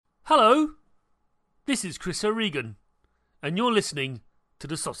Hello, this is Chris O'Regan, and you're listening to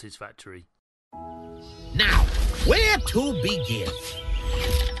The Sausage Factory. Now, where to begin?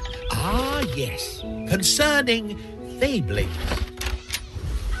 Ah, yes, concerning fablings.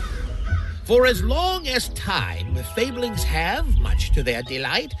 For as long as time, fablings have, much to their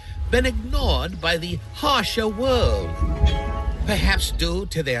delight, been ignored by the harsher world. Perhaps due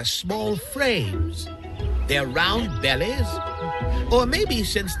to their small frames, their round bellies, or maybe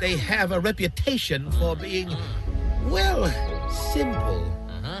since they have a reputation for being, well, simple.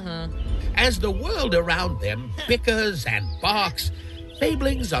 As the world around them bickers and barks,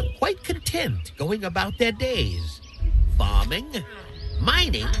 fablings are quite content going about their days, farming,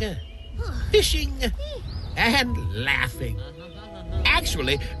 mining, fishing, and laughing.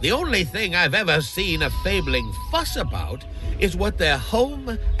 Actually, the only thing I've ever seen a fabling fuss about is what their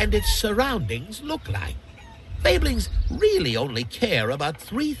home and its surroundings look like. Fablings really only care about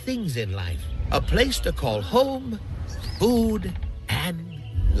three things in life: a place to call home, food, and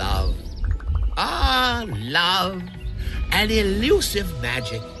love. Ah, love, an elusive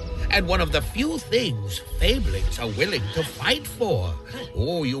magic, and one of the few things fablings are willing to fight for.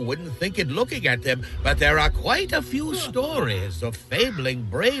 Oh, you wouldn't think it looking at them, but there are quite a few stories of fabling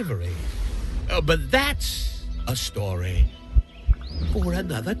bravery. But that's a story for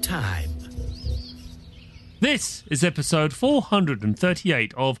another time. This is episode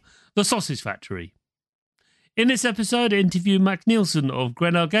 438 of The Sausage Factory. In this episode, I interview Max Nielsen of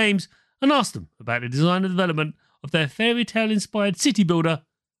Grenaa Games and asked them about the design and development of their fairy tale-inspired city builder,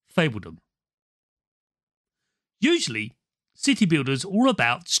 Fabledom. Usually, city builders are all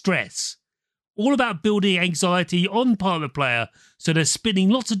about stress, all about building anxiety on part of the player, so they're spinning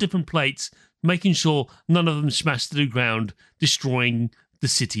lots of different plates, making sure none of them smash to the ground, destroying the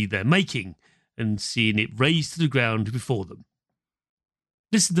city they're making, and seeing it razed to the ground before them.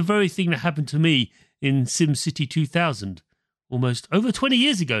 This is the very thing that happened to me in SimCity 2000, almost over 20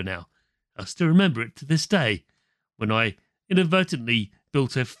 years ago now. I still remember it to this day, when I inadvertently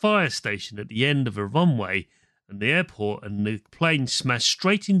built a fire station at the end of a runway and the airport, and the plane smashed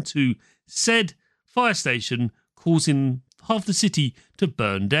straight into said fire station, causing half the city to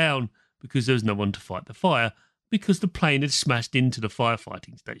burn down because there was no one to fight the fire because the plane had smashed into the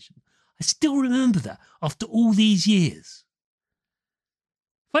firefighting station. I still remember that after all these years.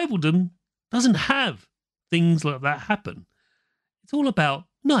 Fabledom doesn't have things like that happen. It's all about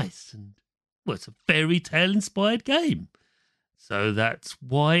nice and, well, it's a fairy tale inspired game. So that's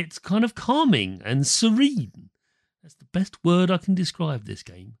why it's kind of calming and serene. That's the best word I can describe this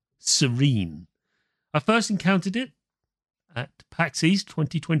game. Serene. I first encountered it at PAX East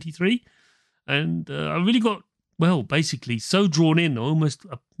 2023, and I really got, well, basically so drawn in, I almost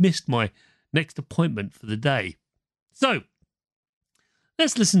missed my next appointment for the day. So,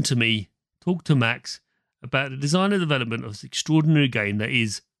 let's listen to me talk to Max about the design and development of this extraordinary game that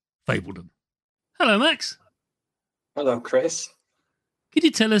is Fabledom. Hello, Max. Hello, Chris. Could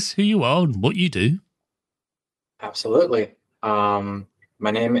you tell us who you are and what you do? Absolutely. My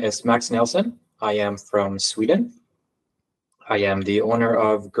name is Max Nielsen. I am from Sweden. I am the owner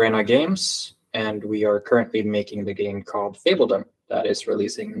of Grenaa Games, and we are currently making the game called Fabledom that is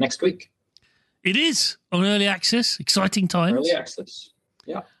releasing next week. It is on early access. Exciting times. Early access,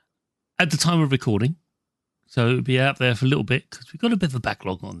 yeah. At the time of recording. So it'll be out there for a little bit because we've got a bit of a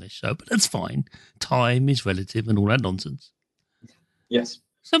backlog on this show, but that's fine. Time is relative and all that nonsense. Yes.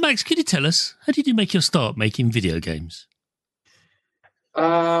 So, Max, could you tell us, how did you make your start making video games?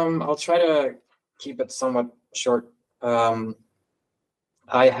 I'll try to keep it somewhat short.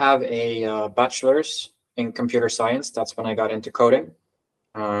 I have a bachelor's in computer science. That's when I got into coding.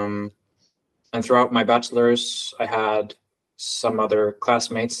 And throughout my bachelor's, I had some other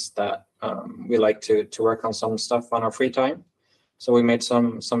classmates that we like to work on some stuff on our free time. So we made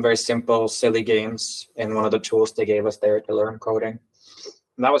some very simple, silly games in one of the tools they gave us there to learn coding.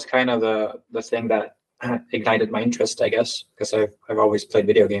 And that was kind of the thing that ignited my interest, I guess, because I've always played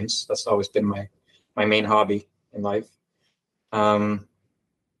video games. That's always been my main hobby in life.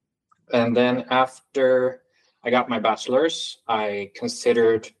 And then after I got my bachelor's, I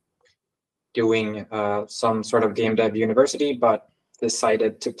considered doing some sort of game dev university, but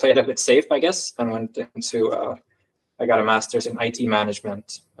decided to play it a bit safe, I guess, and went into I got a master's in IT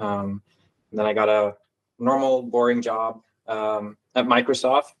management. And then I got a normal, boring job at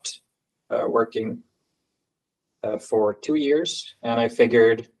Microsoft, working for 2 years. And I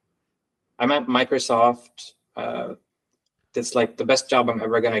figured I'm at Microsoft. It's like the best job I'm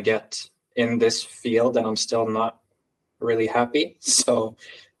ever going to get in this field, and I'm still not really happy. So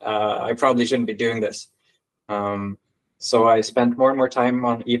I probably shouldn't be doing this. So I spent more and more time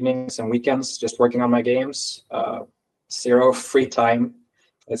on evenings and weekends just working on my games. Zero free time.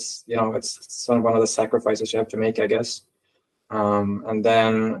 It's sort of one of the sacrifices you have to make, I guess. And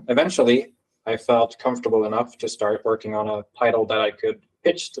then eventually I felt comfortable enough to start working on a title that I could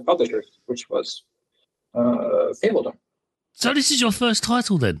pitch to publishers, which was Fabledom. So this is your first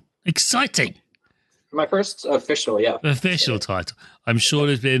title then? Exciting. My first official, yeah. Official title. I'm sure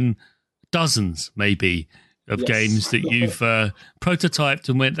there's been dozens, maybe, of games that you've prototyped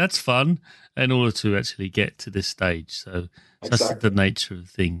and went, that's fun, in order to actually get to this stage. So that's the nature of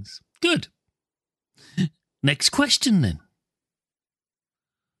things. Good. Next question then.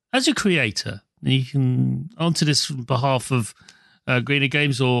 As a creator, you can answer this on behalf of Grenaa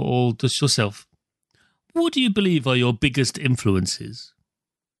Games or just yourself. What do you believe are your biggest influences?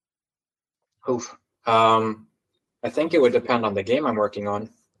 Oof. I think it would depend on the game I'm working on,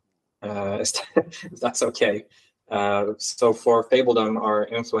 if that's okay. So for Fabledom, our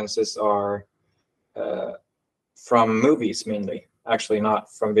influences are from movies mainly, actually not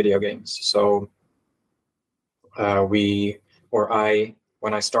from video games. So when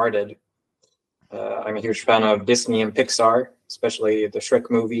I started, I'm a huge fan of Disney and Pixar, especially the Shrek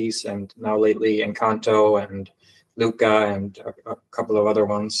movies, and now lately Encanto and Luca and a couple of other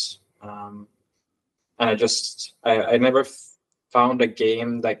ones. And I never found a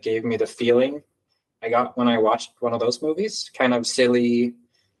game that gave me the feeling I got when I watched one of those movies. Kind of silly,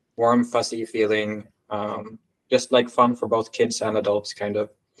 warm, fuzzy feeling, just like fun for both kids and adults, kind of.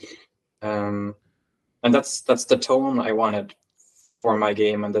 And that's the tone I wanted for my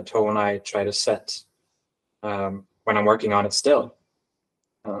game and the tone I try to set when I'm working on it still.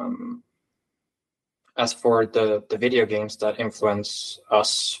 As for the video games that influence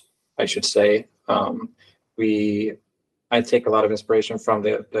us, I should say, I take a lot of inspiration from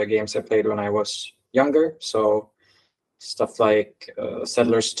the games I played when I was younger. So stuff like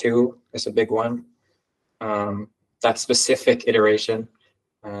Settlers 2 is a big one. That specific iteration.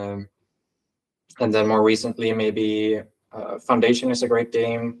 And then more recently, maybe Foundation is a great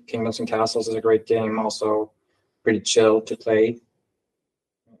game. Kingdoms and Castles is a great game. Also pretty chill to play.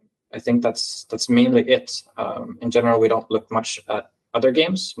 I think that's mainly it. In general, we don't look much at other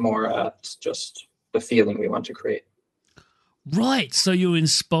games, more at just the feeling we want to create. Right. So you're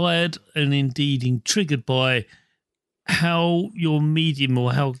inspired and indeed intrigued by how your medium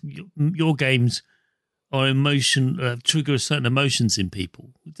or how your games are trigger certain emotions in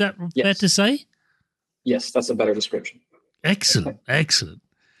people. Is that fair to say? Yes, that's a better description. Excellent. Excellent.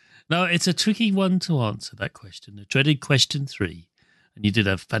 Now, it's a tricky one to answer, that question, the dreaded question 3. And you did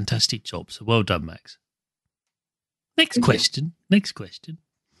a fantastic job. So well done, Max. Next question.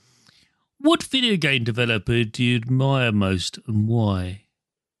 What video game developer do you admire most and why?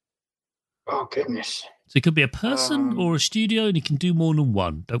 Oh, goodness. So it could be a person or a studio, and you can do more than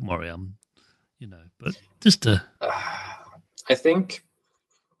one. Don't worry, but just a... I think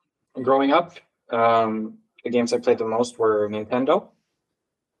growing up, the games I played the most were Nintendo.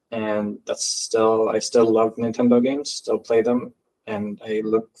 And I still love Nintendo games, still play them. And I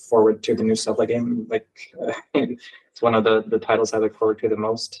look forward to the new Zelda game. It's one of the titles I look forward to the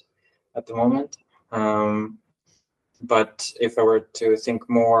most at the moment. But if I were to think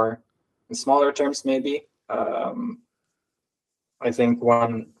more in smaller terms, maybe, I think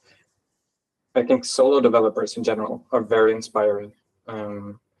solo developers in general are very inspiring.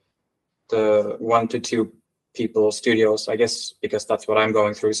 The 1 to 2 people studios, I guess, because that's what I'm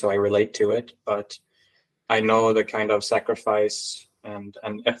going through, so I relate to it. But I know the kind of sacrifice and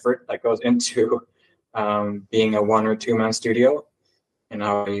effort that goes into being a 1 or 2 man studio, and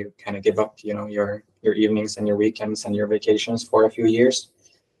how you kind of give up, your evenings and your weekends and your vacations for a few years.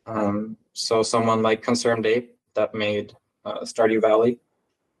 So someone like Concerned Ape that made Stardew Valley,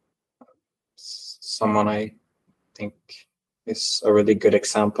 someone I think is a really good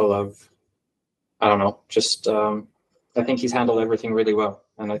example of, I don't know, just I think he's handled everything really well.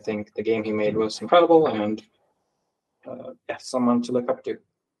 And I think the game he made was incredible, and someone to look up to.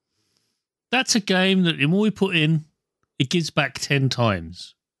 That's a game that the more we put in, it gives back 10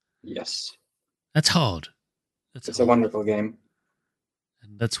 times. Yes. That's hard. It's a wonderful game.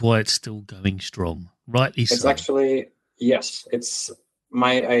 And that's why it's still going strong. Rightly so. It's actually, yes.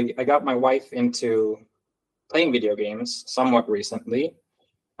 I got my wife into playing video games somewhat recently,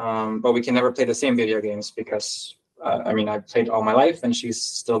 but we can never play the same video games because, I've played all my life and she's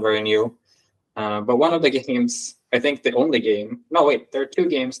still very new. But one of the games, I think the only game, there are 2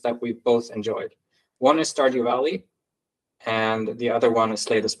 games that we both enjoyed. One is Stardew Valley, and the other one is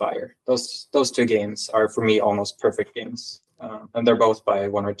Slay the Spire. Those 2 games are, for me, almost perfect games. And they're both by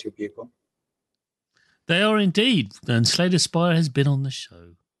 1 or 2 people. They are indeed. And Slade Aspire has been on the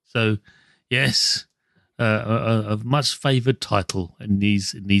show. So, yes, a much favoured title in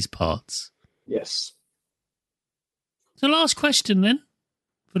these parts. Yes. So last question then,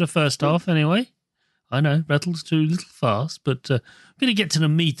 for the first half anyway. I know, rattles too little fast, but we're going to get to the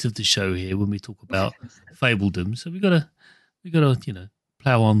meat of the show here when we talk about Fabledom. So we've got to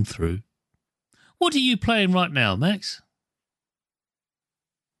plough on through. What are you playing right now, Max?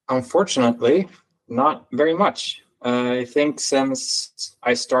 Unfortunately, not very much. I think since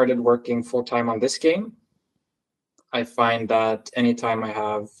I started working full-time on this game, I find that anytime I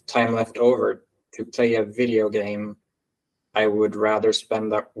have time left over to play a video game, I would rather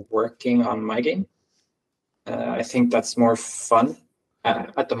spend that working on my game. I think that's more fun.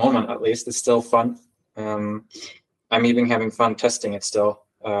 At the moment, at least, it's still fun. I'm even having fun testing it still,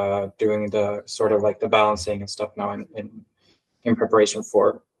 doing the sort of like the balancing and stuff now in preparation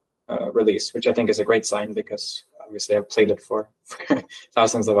for release, which I think is a great sign because obviously I've played it for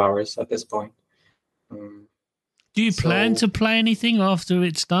thousands of hours at this point. Do you plan to play anything after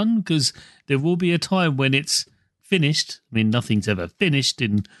it's done? Because there will be a time when it's finished. I mean, nothing's ever finished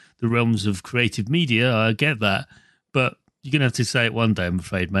in the realms of creative media. I get that. But you're going to have to say it one day, I'm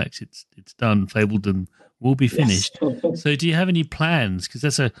afraid, Max. It's done. Fabledom will be finished. Yes. So do you have any plans? Because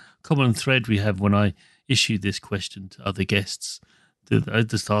that's a common thread we have when I issue this question to other guests. I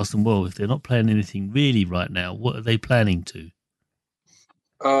just ask them, well, if they're not playing anything really right now, what are they planning to?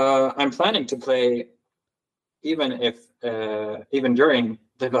 I'm planning to play, even during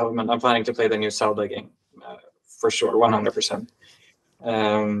development, I'm planning to play the new Zelda game, for sure, 100%.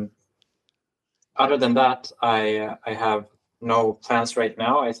 Other than that, I have no plans right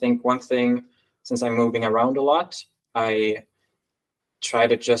now. I think one thing, since I'm moving around a lot, I try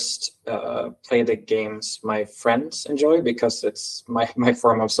to just play the games my friends enjoy because it's my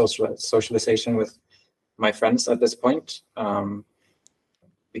form of socialization with my friends at this point.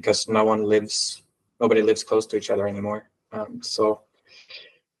 Because nobody lives close to each other anymore. So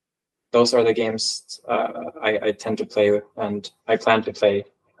those are the games I tend to play, and I plan to play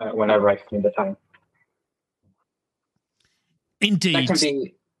whenever I find the time. Indeed. That can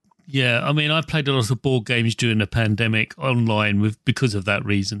be. Yeah, I mean, I played a lot of board games during the pandemic online because of that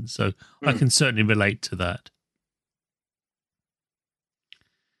reason, so I can certainly relate to that.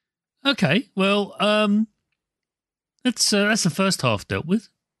 Okay, well, that's the first half dealt with.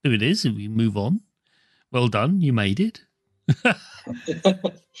 There it is, and we move on. Well done, you made it.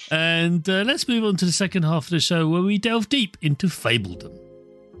 And let's move on to the second half of the show where we delve deep into Fabledom.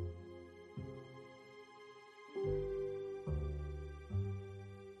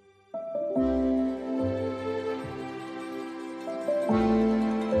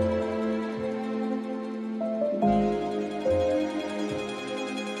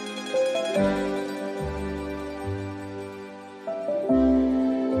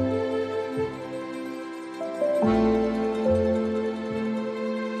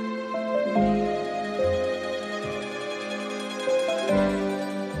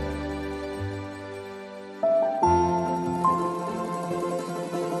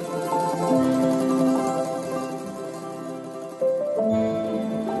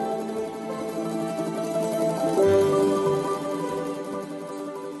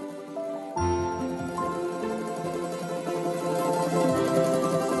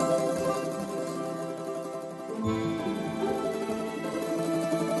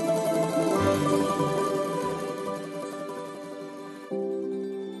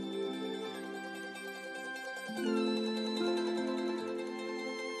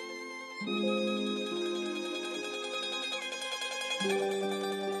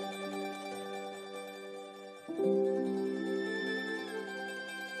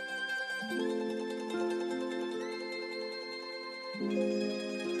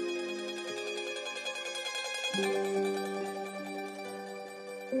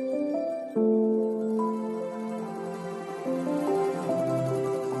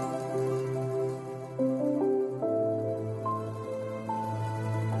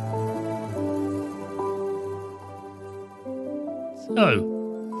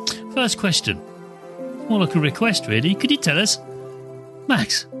 So, first question. More like a request, really. Could you tell us,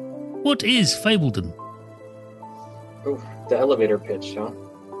 Max, what is Fabledom? Oh, the elevator pitch, huh?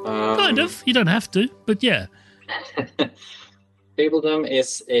 Kind of. You don't have to, but yeah. Fabledom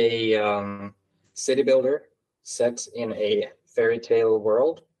is a city builder set in a fairy tale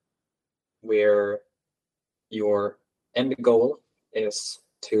world where your end goal is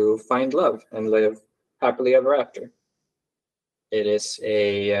to find love and live happily ever after. It is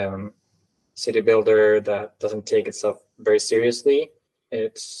a city builder that doesn't take itself very seriously.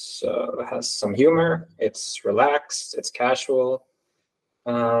 It's has some humor. It's relaxed. It's casual.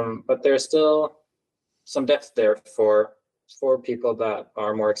 But there's still some depth there for people that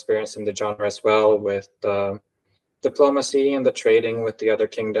are more experienced in the genre as well, with the diplomacy and the trading with the other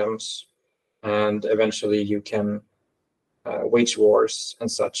kingdoms, and eventually you can wage wars and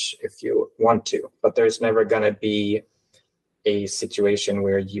such if you want to. But there's never going to be a situation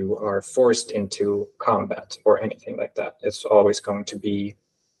where you are forced into combat or anything like that. It's always going to be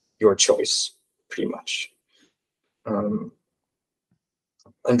your choice, pretty much. And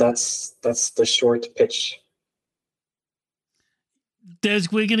that's the short pitch.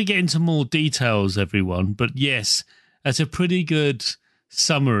 We're going to get into more details, everyone, but yes, that's a pretty good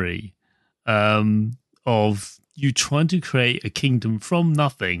summary of you trying to create a kingdom from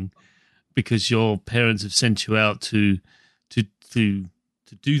nothing because your parents have sent you out to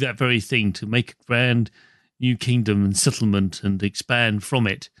do that very thing, to make a grand new kingdom and settlement and expand from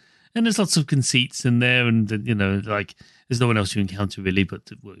it. And there's lots of conceits in there, and like there's no one else you encounter really,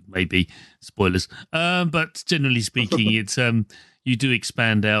 but maybe spoilers. But generally speaking, it's you do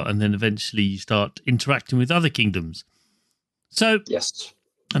expand out, and then eventually you start interacting with other kingdoms. So yes,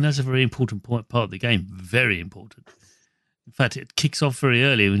 and that's a very important part of the game. Very important. In fact, it kicks off very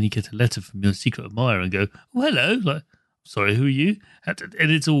early when you get a letter from your secret admirer and go, "Oh, hello, like, sorry, who are you?"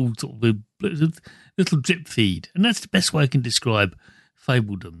 And it's all sort of a little drip feed, and that's the best way I can describe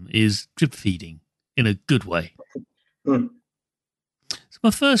Fabledom, is drip feeding in a good way. Mm. So my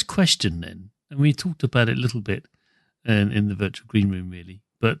first question then, and we talked about it a little bit in the virtual green room really,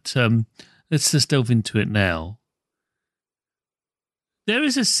 but let's just delve into it now. There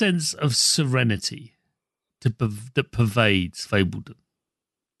is a sense of serenity that pervades Fabledom.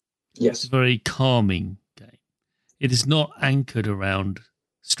 Yes. It's a very calming game. It is not anchored around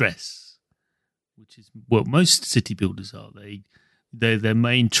stress, which is what most city builders are. Their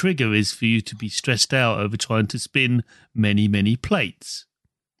main trigger is for you to be stressed out over trying to spin many, many plates.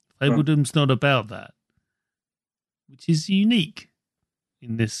 Fabledom's not about that, which is unique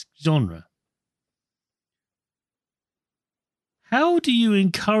in this genre. How do you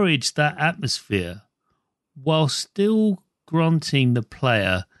encourage that atmosphere while still granting the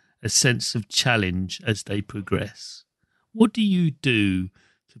player a sense of challenge as they progress? What do you do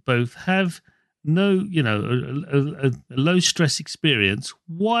to both have a low stress experience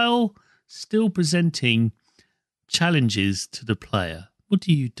while still presenting challenges to the player? What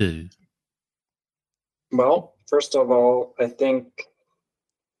do you do? Well, first of all, I think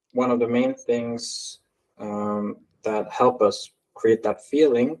one of the main things that help us create that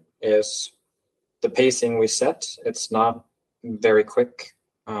feeling is the pacing we set. It's not very quick,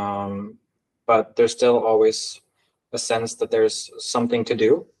 but there's still always a sense that there's something to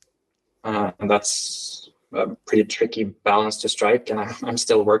do. And that's a pretty tricky balance to strike. And I'm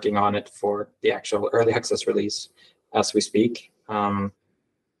still working on it for the actual early access release as we speak.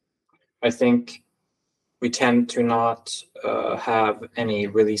 I think we tend to not have any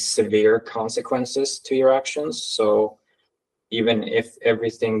really severe consequences to your actions. So even if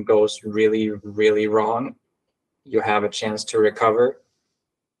everything goes really, really wrong, you have a chance to recover.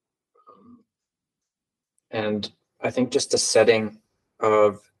 And I think just the setting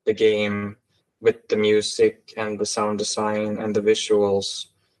of the game with the music and the sound design and the visuals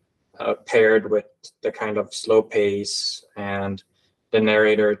paired with the kind of slow pace and the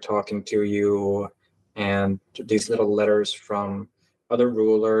narrator talking to you and these little letters from other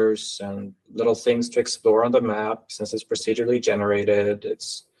rulers and little things to explore on the map, since it's procedurally generated,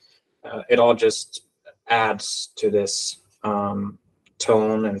 it all just adds to this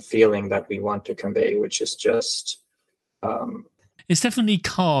tone and feeling that we want to convey, which is just it's definitely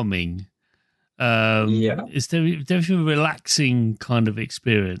calming. It's definitely a relaxing kind of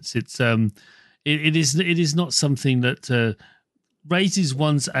experience. It's it is not something that raises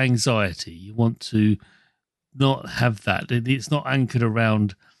one's anxiety. You want to not have that. It's not anchored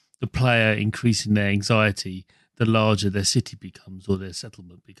around the player increasing their anxiety the larger their city becomes or their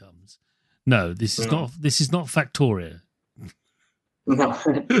settlement becomes. No, this is not Factorio. No.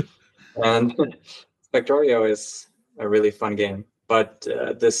 And Factorio is a really fun game, but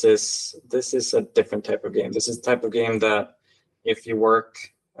this is a different type of game. This is the type of game that if you work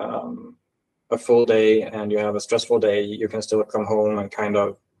a full day and you have a stressful day, you can still come home and kind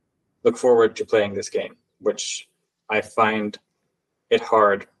of look forward to playing this game, which I find it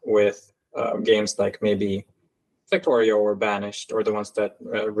hard with games like maybe Factorio or Banished, or the ones that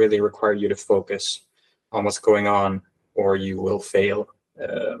really require you to focus on what's going on, or you will fail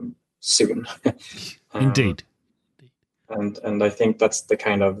soon. Indeed. And I think that's the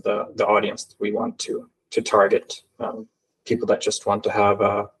kind of the audience that we want to target. people that just want to have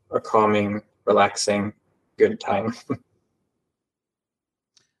a calming, relaxing, good time.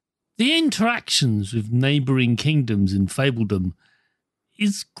 The interactions with neighbouring kingdoms in Fabledom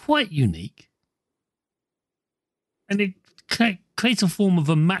is quite unique. And it creates a form of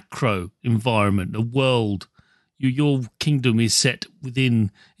a macro environment, a world. Your kingdom is set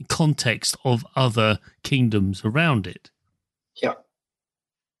within context of other kingdoms around it. Yeah.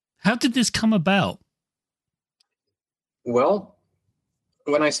 How did this come about? Well,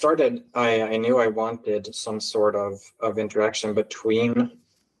 when I started, I knew I wanted some sort of interaction between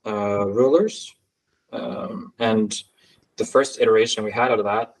rulers. And the first iteration we had out of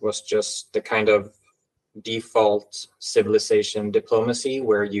that was just the kind of default civilization diplomacy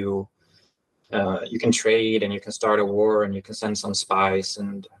where you can trade and you can start a war and you can send some spies.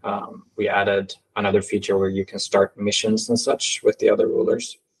 And we added another feature where you can start missions and such with the other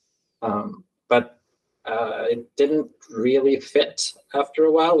rulers. But it didn't really fit after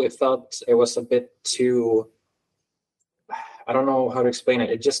a while. We felt it was a bit too, I don't know how to explain it.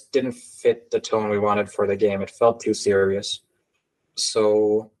 It just didn't fit the tone we wanted for the game. It felt too serious.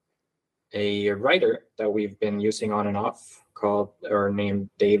 So a writer that we've been using on and off named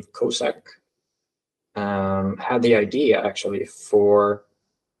Dave Kosak had the idea actually for,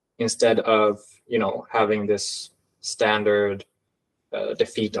 instead of, having this standard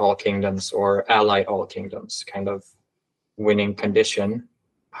defeat all kingdoms or ally all kingdoms kind of winning condition,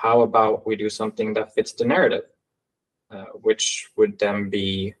 how about we do something that fits the narrative, which would then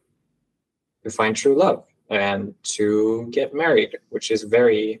be to find true love and to get married, which is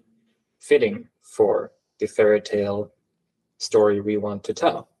very fitting for the fairy tale story we want to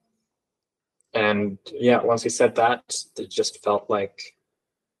tell. And yeah, once we said that, it just felt like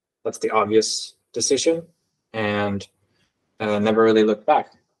that's the obvious decision, and never really looked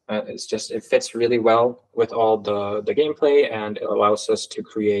back. It fits really well with all the gameplay, and it allows us to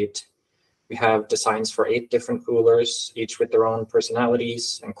create. We have designs for 8 different rulers, each with their own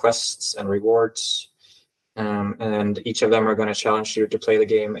personalities and quests and rewards. And each of them are going to challenge you to play the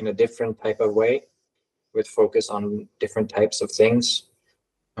game in a different type of way, with focus on different types of things,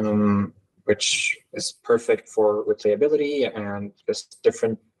 which is perfect for replayability and just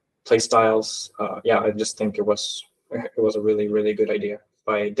different play styles. I just think it was a really, really good idea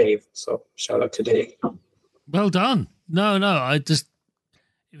by Dave. So shout out to Dave. Well done. No, it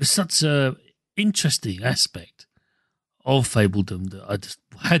was such a interesting aspect of Fabledom that I just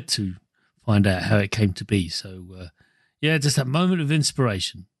had to find out how it came to be. So, just that moment of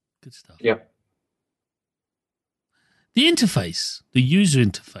inspiration. Good stuff. Yeah. The interface, the user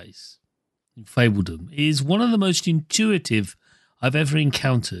interface in Fabledom is one of the most intuitive I've ever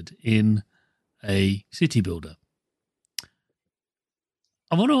encountered in a city builder.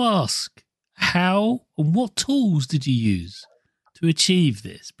 I want to ask, how and what tools did you use to achieve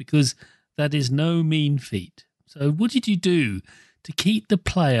this? Because that is no mean feat. So what did you do to keep the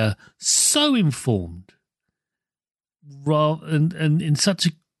player so informed and in such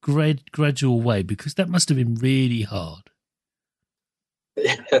a gradual way? Because that must have been really hard.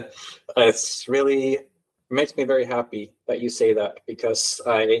 It's really makes me very happy that you say that, because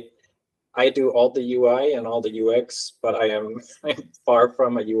I do all the UI and all the UX, but I'm far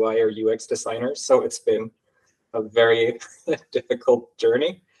from a UI or UX designer. So it's been a very difficult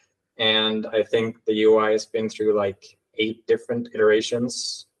journey. And I think the UI has been through like 8 different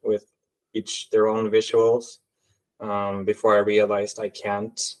iterations with each their own visuals before I realized I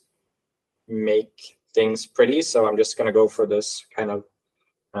can't make things pretty. So I'm just going to go for this kind of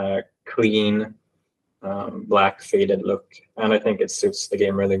clean, black faded look. And I think it suits the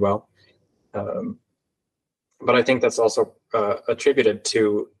game really well. But I think that's also attributed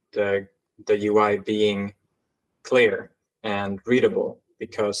to the UI being clear and readable,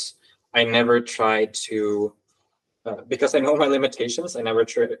 because I never try to, because I know my limitations, I never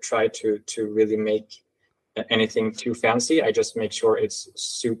try to really make anything too fancy. I just make sure it's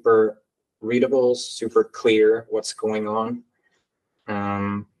super readable, super clear what's going on.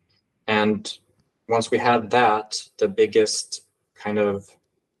 And once we had that, the biggest kind of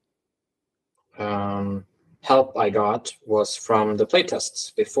help I got was from the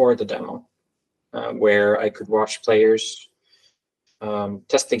playtests before the demo, where I could watch players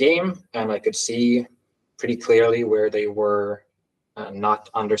test the game, and I could see pretty clearly where they were not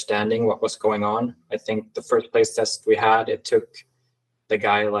understanding what was going on. I think the first place test we had, it took the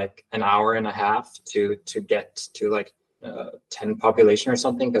guy like an hour and a half to get to like 10 population or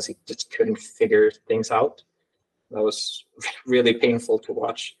something, because he just couldn't figure things out. That was really painful to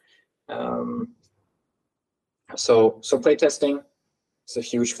watch. So playtesting is a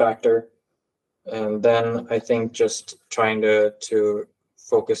huge factor. And then I think just trying to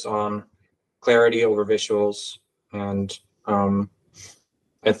focus on clarity over visuals, and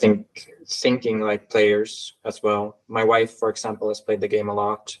I think thinking like players as well. My wife, for example, has played the game a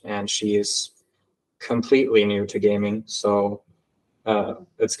lot, and she is completely new to gaming. So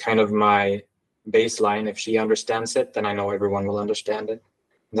it's kind of my baseline. If she understands it, then I know everyone will understand it.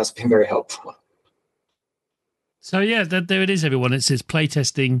 And that's been very helpful. So yeah, there it is, everyone. It says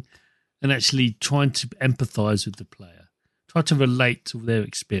playtesting and actually trying to empathize with the player, try to relate to their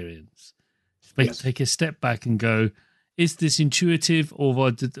experience. Take a step back and go, is this intuitive,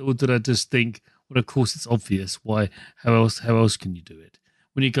 or did I just think, well, of course it's obvious. Why? How else can you do it?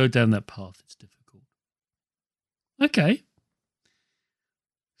 When you go down that path, it's difficult. Okay.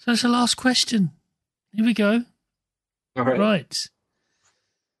 So that's the last question. Here we go. All right.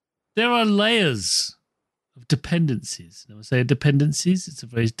 There are layers of dependencies. Now, I say dependencies, it's a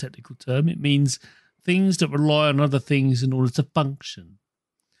very technical term. It means things that rely on other things in order to function.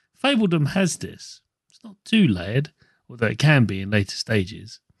 Fabledom has this. It's not too layered, although it can be in later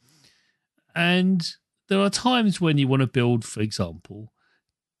stages. And there are times when you want to build, for example,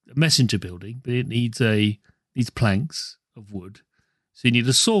 a messenger building, but it needs planks of wood. So you need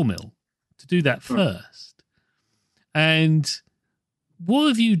a sawmill to do that first. And what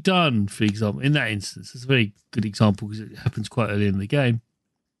have you done, for example, in that instance? It's a very good example because it happens quite early in the game.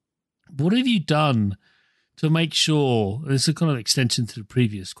 What have you done to make sure, this is a kind of extension to the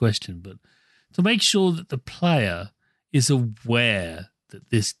previous question, but to make sure that the player is aware that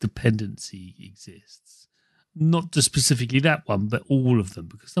this dependency exists? Not just specifically that one, but all of them.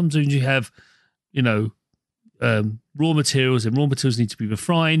 Because sometimes you have, raw materials, and raw materials need to be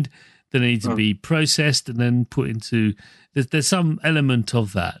refined, then they need to be processed and then put into... There's some element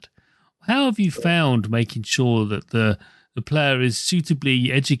of that. How have you found making sure that the player is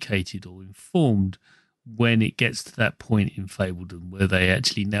suitably educated or informed when it gets to that point in Fabledom where they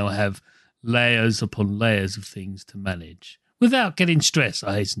actually now have layers upon layers of things to manage without getting stressed,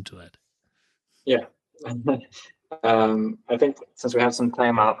 I hasten to add? Yeah. I think since we have some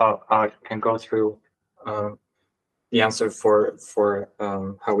time, I can go through the answer for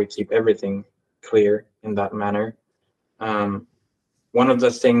how we keep everything clear in that manner. One of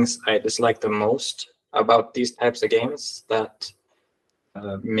the things I dislike the most about these types of games that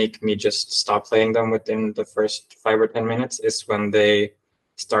make me just stop playing them within the first 5 or 10 minutes is when they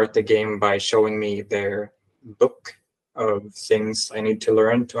start the game by showing me their book of things I need to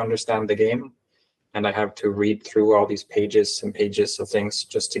learn to understand the game. And I have to read through all these pages and pages of things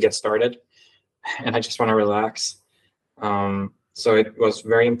just to get started. And I just want to relax. So it was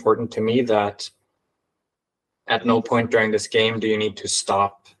very important to me that at no point during this game do you need to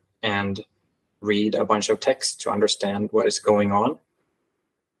stop and read a bunch of text to understand what is going on.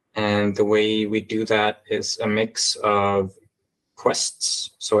 And the way we do that is a mix of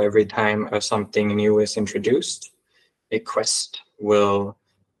quests. So every time something new is introduced, a quest will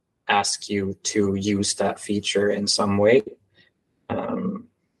ask you to use that feature in some way.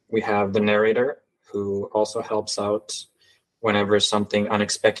 We have the narrator who also helps out whenever something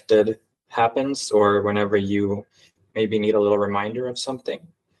unexpected happens or whenever you maybe need a little reminder of something.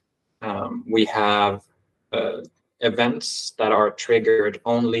 We have events that are triggered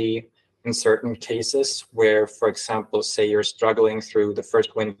only in certain cases where, for example, say you're struggling through the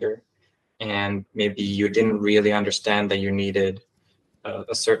first winter and maybe you didn't really understand that you needed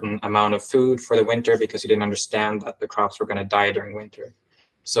a certain amount of food for the winter because you didn't understand that the crops were going to die during winter.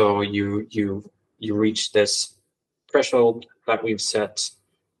 So you reach this threshold that we've set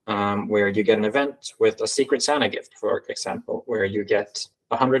where you get an event with a secret Santa gift, for example, where you get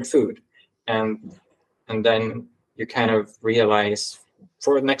 100 food. And then you kind of realize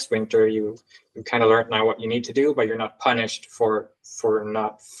for next winter, you kind of learned now what you need to do, but you're not punished for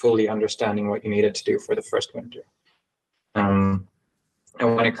not fully understanding what you needed to do for the first winter. And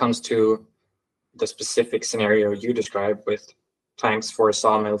when it comes to the specific scenario you described with planks for a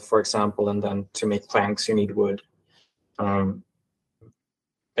sawmill, for example, and then to make planks, you need wood.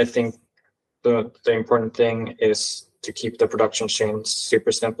 I think the important thing is to keep the production chain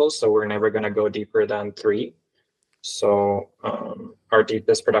super simple. So we're never going to go deeper than 3. So our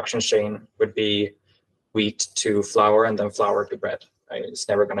deepest production chain would be wheat to flour and then flour to bread. Right? It's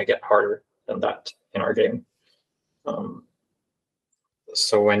never going to get harder than that in our game.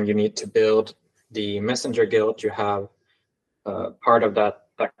 So when you need to build the messenger guild, you have part of that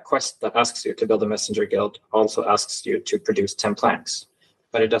quest that asks you to build a messenger guild also asks you to produce 10 planks,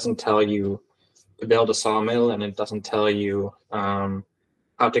 but it doesn't tell you to build a sawmill, and it doesn't tell you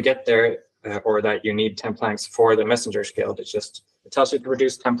how to get there or that you need 10 planks for the messenger's guild. It tells you to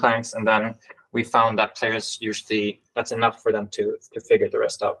produce 10 planks, and then we found that players usually, that's enough for them to figure the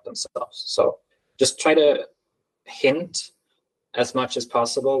rest out themselves. So just try to hint as much as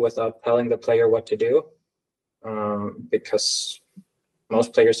possible without telling the player what to do, because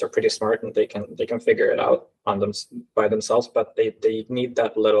most players are pretty smart and they can figure it out on them by themselves, but they need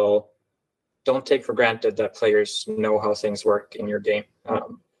that little. Don't take for granted that players know how things work in your game.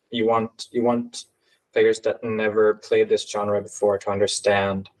 You want players that never played this genre before to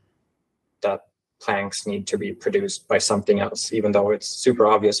understand that planks need to be produced by something else, even though it's super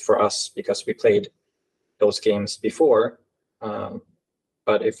obvious for us because we played those games before.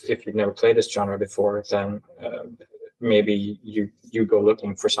 But if you've never played this genre before, then maybe you go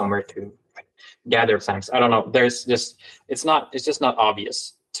looking for somewhere to gather planks. I don't know. It's just not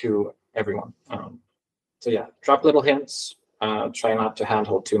obvious to everyone. So yeah, drop little hints. Try not to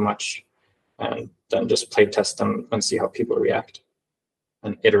handhold too much, and then just play test them and see how people react,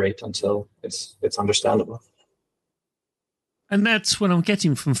 and iterate until it's understandable. And that's what I'm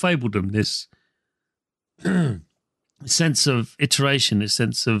getting from Fabledom, this sense of iteration, this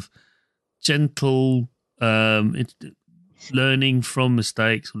sense of gentle learning from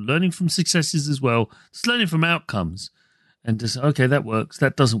mistakes, learning from successes as well, just learning from outcomes, and just, okay, that works,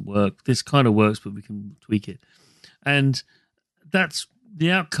 that doesn't work, this kind of works, but we can tweak it. And that's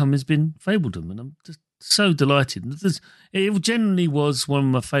the outcome has been Fabledom, and I'm just so delighted. It generally was one of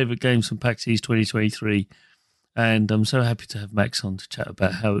my favourite games from PAX East 2023, and I'm so happy to have Max on to chat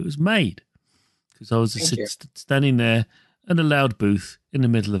about how it was made, because I was standing there at a loud booth in the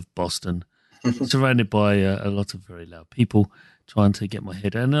middle of Boston, surrounded by a lot of very loud people, trying to get my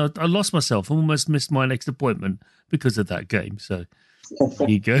head. And I lost myself. I almost missed my next appointment because of that game. So there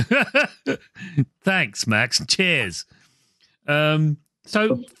you go. Thanks, Max. Cheers.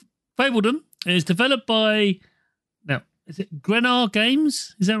 So Fabledom is developed by, now, is it Grenaa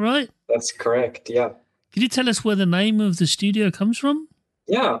Games? Is that right? That's correct, yeah. Could you tell us where the name of the studio comes from?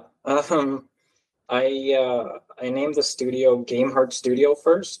 Yeah. I named the studio Game Heart Studio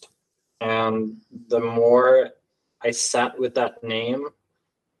first. And the more I sat with that name,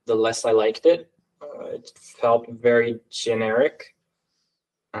 the less I liked it. It felt very generic.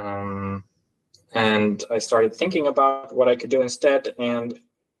 And I started thinking about what I could do instead. And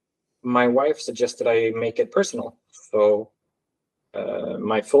my wife suggested I make it personal. So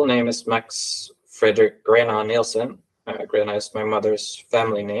my full name is Max Frederick Grenaa Nielsen. Grenaa is my mother's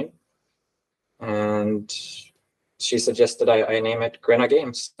family name. And she suggested I name it Grenaa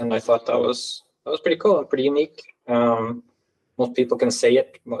Games, and I thought that was pretty cool and pretty unique. Most people can say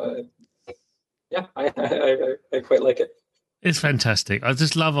it. Yeah, I quite like it. It's fantastic. I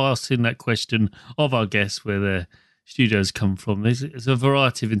just love asking that question of our guests where their studios come from. There's a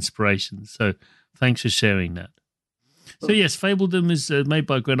variety of inspirations, so thanks for sharing that. So yes, Fabledom is made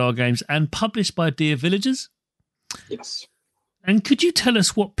by Grenaa Games and published by Dear Villagers. Yes. And could you tell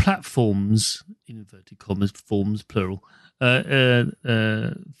us what platforms, in inverted commas, forms, plural, Fabledom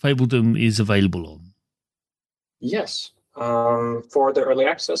is available on? Yes. For the early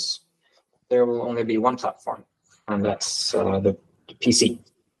access, there will only be one platform, and that's the PC.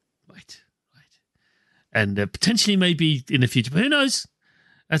 Right. And potentially maybe in the future, but who knows?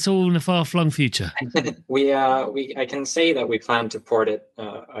 That's all in the far-flung future. I can say that we plan to port it.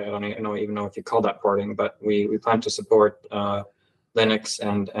 I don't even know if you call that porting, but we plan to support Linux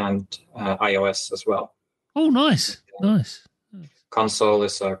and iOS as well. Oh, nice. Console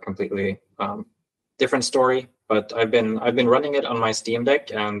is a completely different story, but I've been running it on my Steam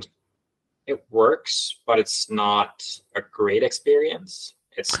Deck, and it works, but it's not a great experience.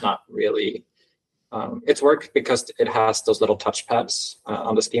 It's not really. It's worked because it has those little touchpads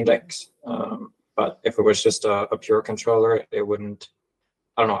on the Steam Decks. But if it was just a pure controller, it wouldn't.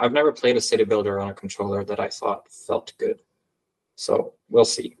 I don't know. I've never played a city builder on a controller that I thought felt good. So we'll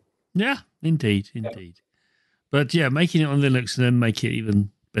see. Yeah, indeed. Yeah. But yeah, making it on Linux and then make it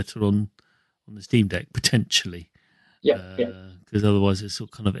even better on the Steam Deck, potentially. Yeah. Because otherwise it's sort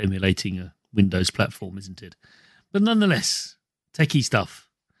of kind of emulating a Windows platform, isn't it? But nonetheless, techie stuff.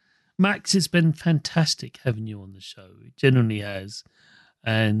 Max, it's been fantastic having you on the show. It genuinely has.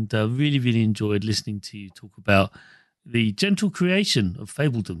 And really, really enjoyed listening to you talk about the gentle creation of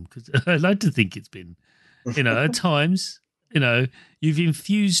Fabledom, because I like to think it's been, at times, you've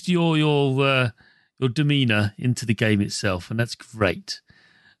infused your demeanour into the game itself, and that's great.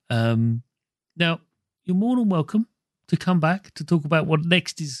 Now, you're more than welcome to come back to talk about what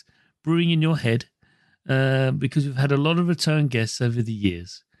next is brewing in your head, because we've had a lot of return guests over the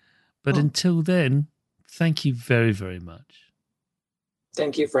years. But until then, thank you very, very much.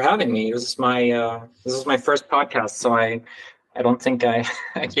 Thank you for having me. This is my first podcast, so I I don't think I,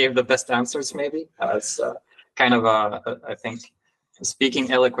 I gave the best answers. Maybe it's kind of I think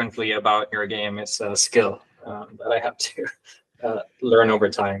speaking eloquently about your game is a skill that I have to learn over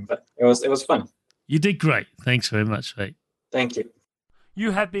time. But it was fun. You did great. Thanks very much, mate. Thank you.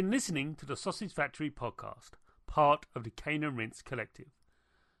 You have been listening to the Sausage Factory podcast, part of the Cane and Rinse Collective.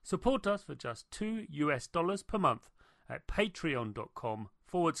 Support us for just $2 per month at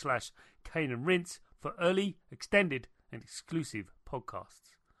patreon.com/Cane and Rinse for early, extended, and exclusive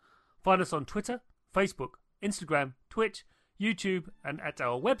podcasts. Find us on Twitter, Facebook, Instagram, Twitch, YouTube, and at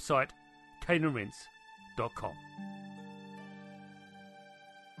our website, caneandrinse.com.